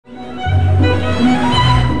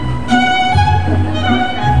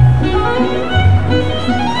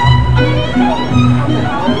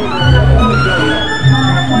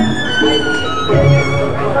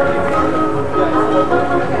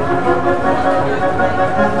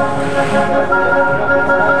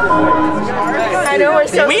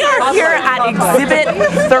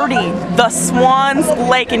Swans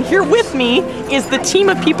Lake, and here with me is the team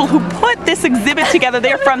of people who put this exhibit together.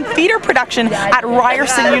 They are from theater production at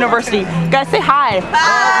Ryerson University. Guys, say hi.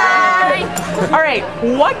 Hi. All right,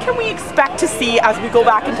 what can we expect to see as we go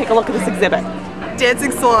back and take a look at this exhibit?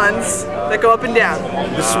 Dancing swans that go up and down.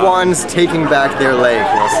 The swans taking back their lake,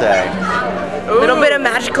 we'll say. A little bit of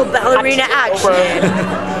magical ballerina action.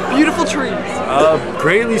 Beautiful trees.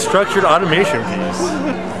 Greatly structured automation piece.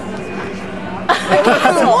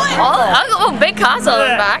 Oh, big castle in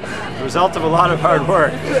the back. The result of a lot of hard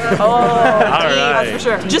work. Oh, all right. that's for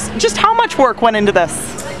sure. Just how much work went into this?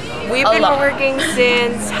 We've been working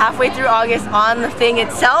since halfway through August on the thing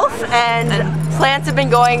itself, and plants have been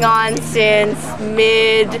going on since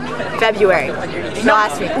mid-February,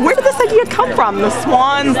 last week. Where did this idea come from? The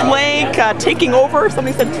Swans Lake taking over?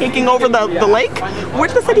 Somebody said taking over the lake? Where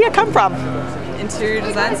did this idea come from? Interior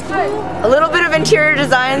design school? A little bit of interior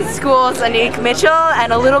design school, it's Anik Mitchell,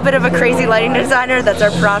 and a little bit of a crazy lighting designer, that's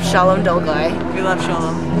our prof, Shalom Dolgai. We love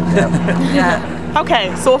Shalom. Yeah.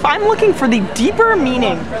 Okay, so if I'm looking for the deeper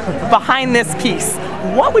meaning behind this piece,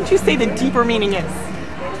 what would you say the deeper meaning is?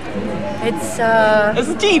 It's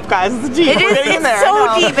deep, guys. It's deep. It is. It's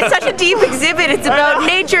so deep. It's such a deep exhibit. It's about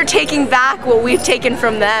nature taking back what we've taken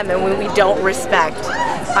from them and what we don't respect,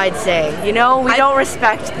 I'd say. You know, we don't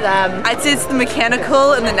respect them. I'd say it's the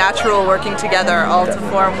mechanical and the natural working together all to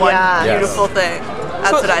form one beautiful thing.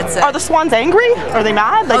 That's what I'd say. Are the swans angry? Are they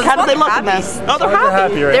mad? Like, how do they look at this? Oh, they're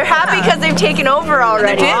happy. They're happy because they've taken over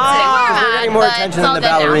already. They're getting more attention than the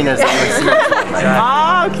ballerinas.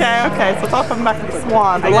 Okay. So it's all coming back to the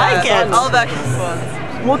swans. I like it. All back to the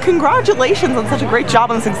swans. Well, congratulations on such a great job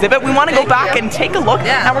on this exhibit. We want to go back and take a look.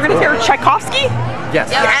 Yeah. Now we're going to hear Tchaikovsky. Yes.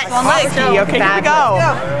 Tchaikovsky. Okay, here we go.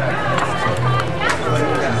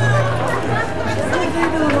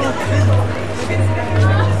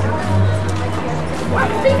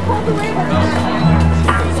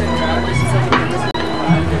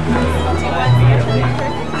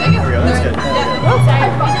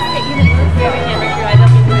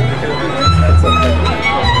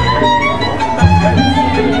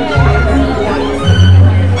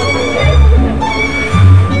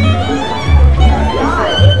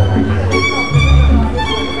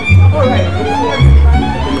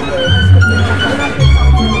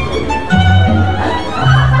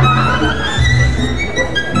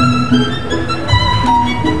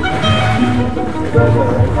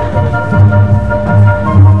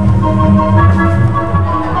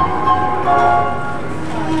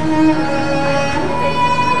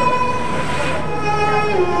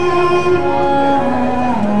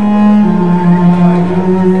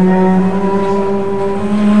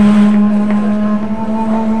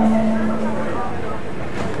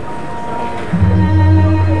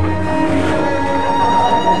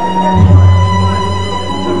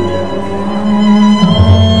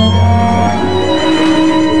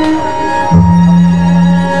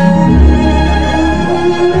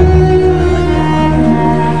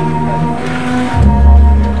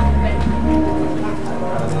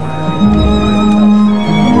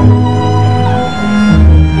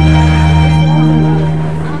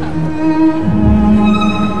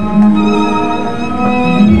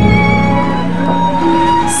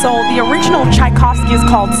 So the original Tchaikovsky is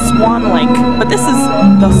called Swan Lake, but this is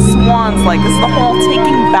the Swans Lake. This is the whole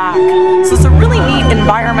taking back. So it's a really neat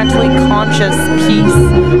environmentally conscious piece.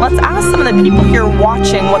 Let's ask some of the people here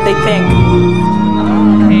watching what they think.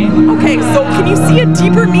 Okay, so can you see a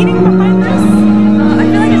deeper meaning behind this? I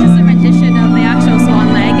feel like it's just a rendition of the actual Swan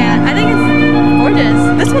Lake, and I think it's gorgeous.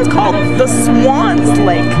 This one's called the Swans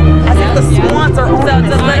Lake, as if the swans are ornaments.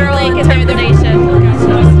 So it's a literal interpretation.